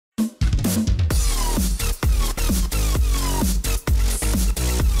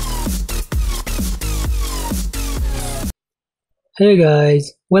Hey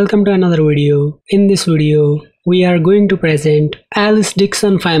guys, welcome to another video. In this video, we are going to present Alice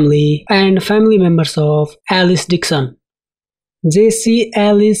Dixson family and family members of Alice Dixson. Jessie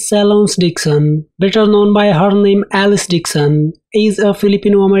Alice Celones-Dixson, better known by her name Alice Dixson, is a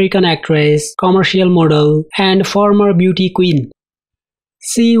Filipino-American actress, commercial model, and former beauty queen.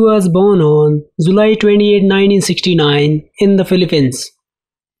 She was born on July 28, 1969 in the Philippines.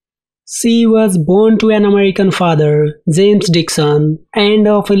 She was born to an American father, James Dixson, and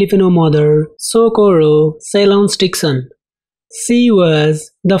a Filipino mother, Socorro, Celones-Dixson. She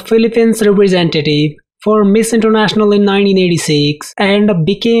was the Philippines representative for Miss International in 1986 and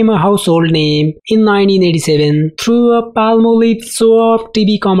became a household name in 1987 through a Palmolive show-off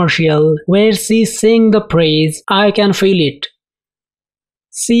TV commercial where she sang the phrase, "I can feel it."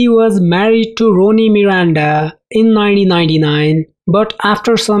 She was married to Ronnie Miranda in 1999, but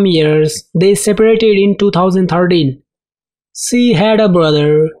after some years, they separated in 2013. She had a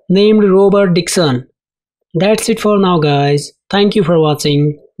brother named Robert Dixson. That's it for now, guys. Thank you for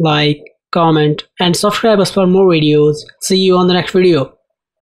watching. Like, comment, and subscribe us for more videos. See you on the next video.